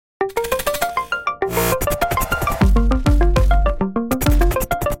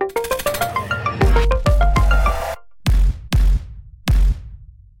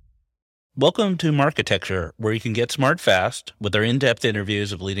Welcome to Marketecture, where you can get smart fast with our in-depth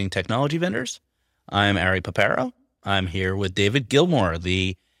interviews of leading technology vendors. I'm Ari Paparo. I'm here with David Gilmore,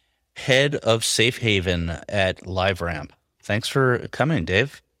 the head of Safe Haven at LiveRamp. Thanks for coming,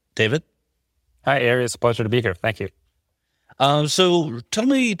 David. Hi, Ari. It's a pleasure to be here. Thank you. So tell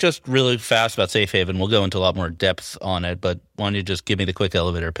me just really fast about Safe Haven. We'll go into a lot more depth on it, but why don't you just give me the quick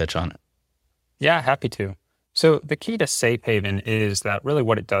elevator pitch on it? Yeah, happy to. So the key to Safe Haven is that really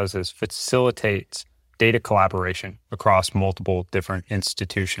what it does is facilitates data collaboration across multiple different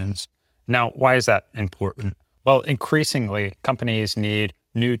institutions. Now, why is that important? Well, increasingly, companies need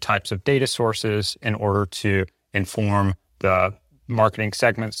new types of data sources in order to inform the marketing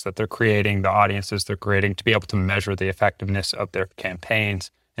segments that they're creating, the audiences they're creating, to be able to measure the effectiveness of their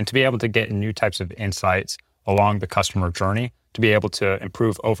campaigns, and to be able to get new types of insights along the customer journey to be able to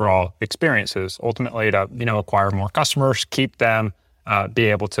improve overall experiences, ultimately to acquire more customers, keep them, be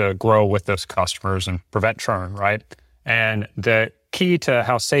able to grow with those customers and prevent churn, right? And the key to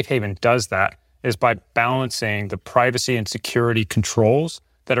how Safe Haven does that is by balancing the privacy and security controls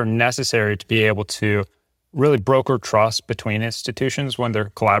that are necessary to be able to really broker trust between institutions when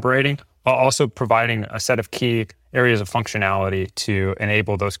they're collaborating, while also providing a set of key areas of functionality to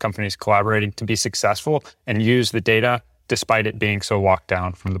enable those companies collaborating to be successful and use the data despite it being so locked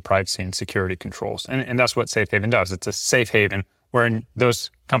down from the privacy and security controls. And that's what Safe Haven does. It's a safe haven where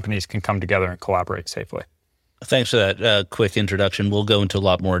those companies can come together and collaborate safely. Thanks for that quick introduction. We'll go into a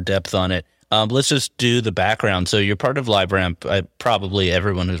lot more depth on it. Let's just do the background. So you're part of LiveRamp. Probably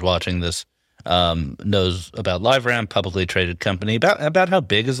everyone who's watching this knows about LiveRamp, publicly traded company. About how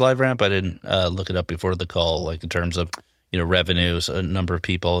big is LiveRamp? I didn't look it up before the call, like in terms of revenues, a number of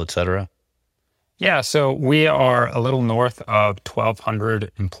people, et cetera. Yeah, so we are a little north of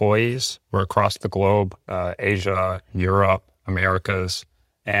 1,200 employees. We're across the globe, Asia, Europe, Americas,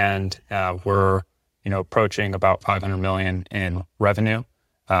 and we're approaching about 500 million in revenue.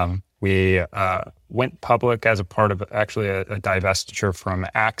 We went public as a part of actually a divestiture from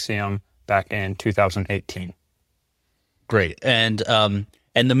Axiom back in 2018. Great. And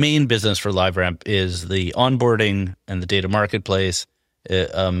the main business for LiveRamp is the onboarding and the data marketplace.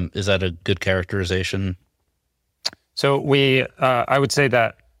 Is that a good characterization? So I would say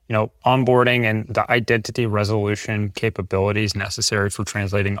that, onboarding and the identity resolution capabilities necessary for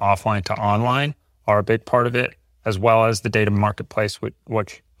translating offline to online are a big part of it, as well as the data marketplace,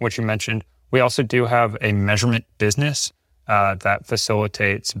 which you mentioned. We also do have a measurement business that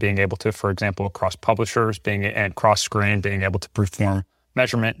facilitates being able to, for example, across publishers and cross-screen, being able to perform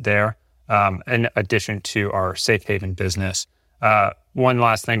measurement there, in addition to our Safe Haven business. One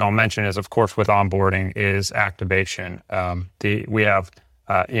last thing I'll mention is, of course, with onboarding is activation. We have,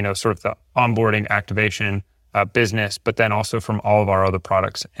 sort of the onboarding activation business, but then also from all of our other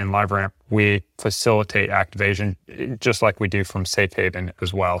products in LiveRamp, we facilitate activation just like we do from Safe Haven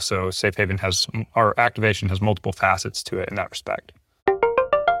as well. So Safe Haven our activation has multiple facets to it in that respect.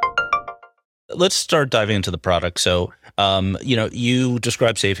 Let's start diving into the product. So, you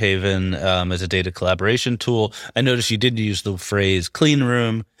described Safe Haven as a data collaboration tool. I noticed you did use the phrase clean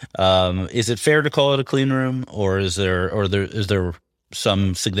room. Is it fair to call it a clean room, or is there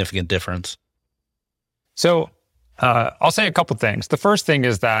some significant difference? So, I'll say a couple things. The first thing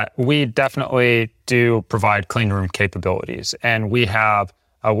is that we definitely do provide clean room capabilities, and we have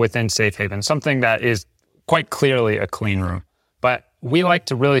within Safe Haven something that is quite clearly a clean room. But we like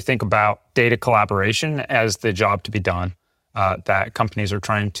to really think about data collaboration as the job to be done that companies are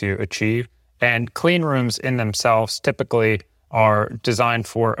trying to achieve. And clean rooms in themselves typically are designed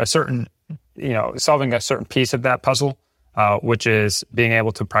for a certain, solving a certain piece of that puzzle, which is being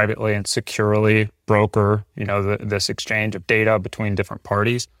able to privately and securely broker, this exchange of data between different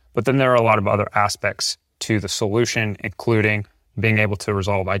parties. But then there are a lot of other aspects to the solution, including being able to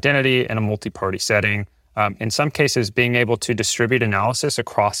resolve identity in a multi-party setting. In some cases, being able to distribute analysis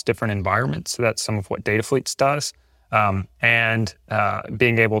across different environments. So that's some of what Data Fleets does. And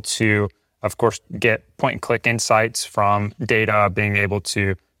being able to, of course, get point-and-click insights from data, being able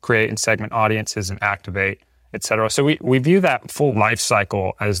to create and segment audiences and activate, et cetera. So we view that full life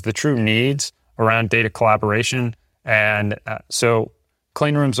cycle as the true needs around data collaboration. And so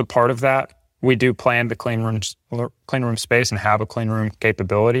clean room's a part of that. We do plan the clean room space and have a clean room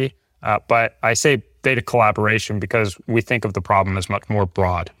capability. But I say data collaboration because we think of the problem as much more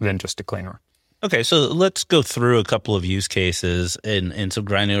broad than just a clean room. Okay, so let's go through a couple of use cases in some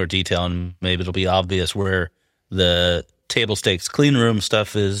granular detail, and maybe it'll be obvious where the table stakes clean room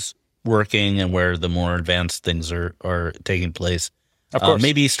stuff is working and where the more advanced things are taking place. Of course.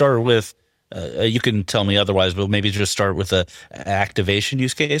 Maybe start with you can tell me otherwise, but maybe just start with a activation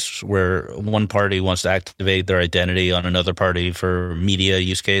use case where one party wants to activate their identity on another party for media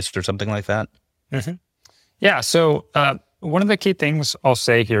use case or something like that. Mm-hmm. Yeah. So one of the key things I'll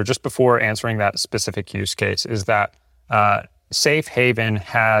say here, just before answering that specific use case, is that Safe Haven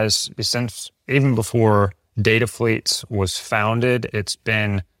has, since even before Data Fleets was founded, it's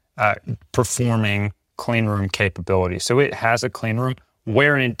been performing clean room capability. So it has a clean room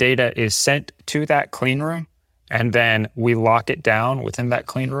wherein data is sent to that clean room, and then we lock it down within that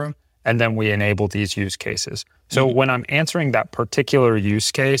clean room, and then we enable these use cases. So when I'm answering that particular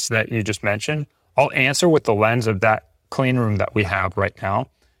use case that you just mentioned, I'll answer with the lens of that clean room that we have right now.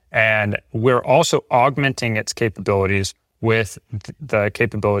 And we're also augmenting its capabilities with the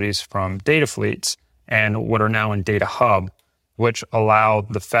capabilities from Data Fleets and what are now in Data Hub, which allow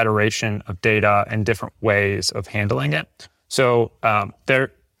the federation of data and different ways of handling it. So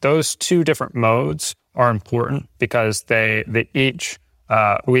those two different modes are important because they each,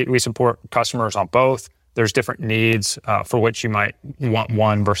 we support customers on both. There's different needs for which you might want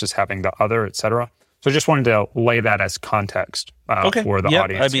one versus having the other, et cetera. So just wanted to lay that as context for the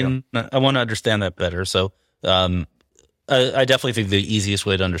audience. I mean, I want to understand that better. So I definitely think the easiest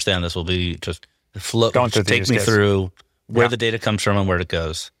way to understand this will be just take me through where the data comes from and where it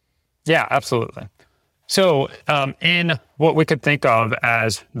goes. Yeah, absolutely. So in what we could think of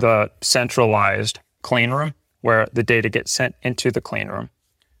as the centralized clean room, where the data gets sent into the clean room,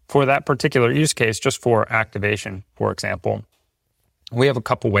 for that particular use case, just for activation, for example, we have a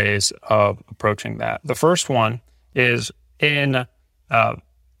couple ways of approaching that. The first one is in the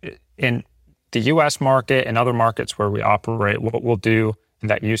U.S. market and other markets where we operate. What we'll do in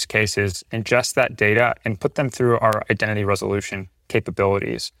that use case is ingest that data and put them through our identity resolution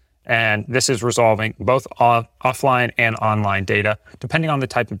capabilities. And this is resolving both offline and online data, depending on the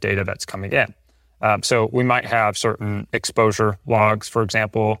type of data that's coming in. So we might have certain exposure logs, for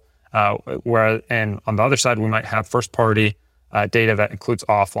example, and on the other side, we might have first-party data that includes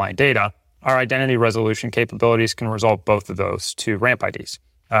offline data. Our identity resolution capabilities can resolve both of those to ramp IDs.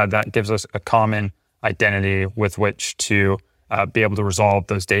 That gives us a common identity with which to be able to resolve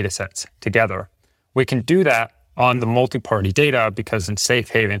those data sets together. We can do that on the multi-party data because in Safe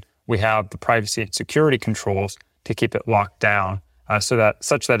Haven, we have the privacy and security controls to keep it locked down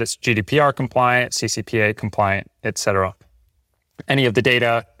such that it's GDPR compliant, CCPA compliant, et cetera. Any of the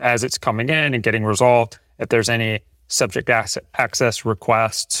data as it's coming in and getting resolved, if there's any subject access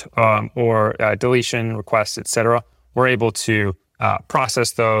requests or deletion requests, et cetera, we're able to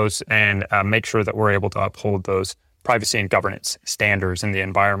process those and make sure that we're able to uphold those privacy and governance standards in the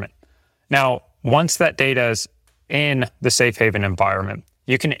environment. Now, once that data is in the Safe Haven environment,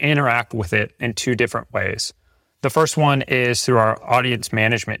 you can interact with it in two different ways. The first one is through our audience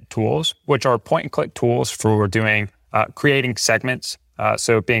management tools, which are point-and-click tools for doing creating segments.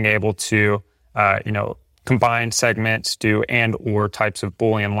 So being able to, combine segments, do and/or types of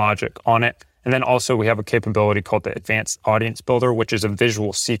Boolean logic on it. And then also we have a capability called the Advanced Audience Builder, which is a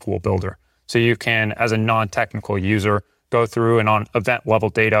visual SQL builder. So you can, as a non-technical user, go through and on event level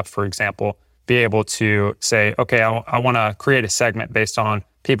data, for example, be able to say, okay, I want to create a segment based on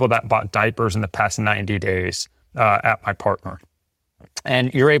people that bought diapers in the past 90 days at my partner.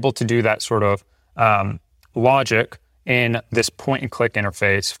 And you're able to do that sort of logic in this point-and-click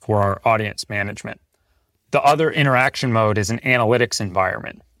interface for our audience management. The other interaction mode is an analytics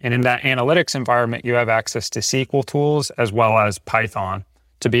environment. And in that analytics environment, you have access to SQL tools as well as Python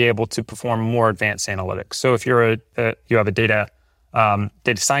to be able to perform more advanced analytics. So if you're you have a data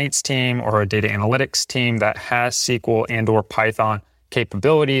science team or a data analytics team that has SQL and/or Python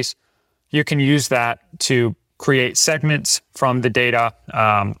capabilities, you can use that to create segments from the data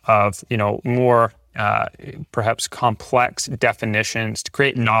of more perhaps complex definitions to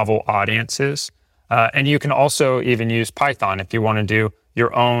create novel audiences. And you can also even use Python if you want to do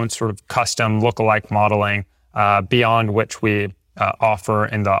your own sort of custom lookalike modeling beyond which we offer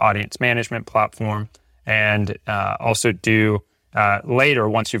in the audience management platform, and also do later,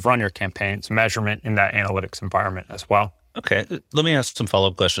 once you've run your campaigns, measurement in that analytics environment as well. Okay, let me ask some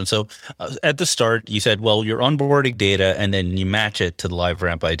follow-up questions. So at the start, you said, well, you're onboarding data and then you match it to the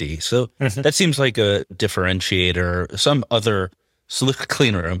LiveRamp ID. So that seems like a differentiator. Some other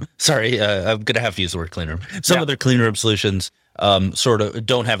clean room, sorry, I'm going to have to use the word clean room. Some other clean room solutions sort of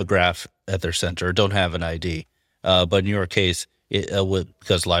don't have a graph at their center, don't have an ID. But in your case,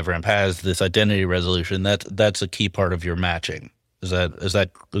 because LiveRamp has this identity resolution, that's a key part of your matching. Is that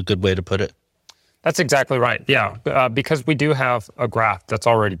a good way to put it? That's exactly right. Yeah, because we do have a graph that's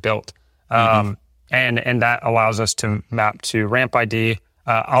already built, and that allows us to map to Ramp ID.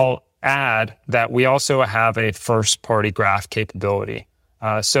 I'll add that we also have a first-party graph capability.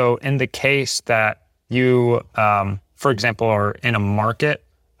 So in the case that you, for example, are in a market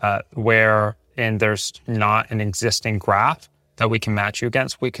where there's not an existing graph that we can match you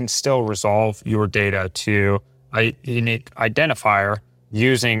against, we can still resolve your data to a unique identifier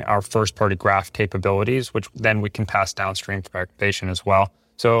using our first-party graph capabilities, which then we can pass downstream for activation as well.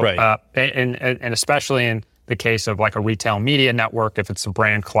 So, Right. and especially in the case of like a retail media network, if it's a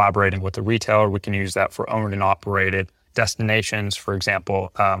brand collaborating with a retailer, we can use that for owned and operated destinations, for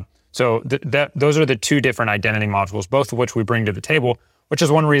example. So those are the two different identity modules, both of which we bring to the table, which is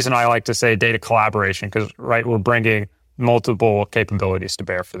one reason I like to say data collaboration, because, right, we're bringing multiple capabilities to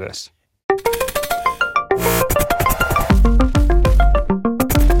bear for this.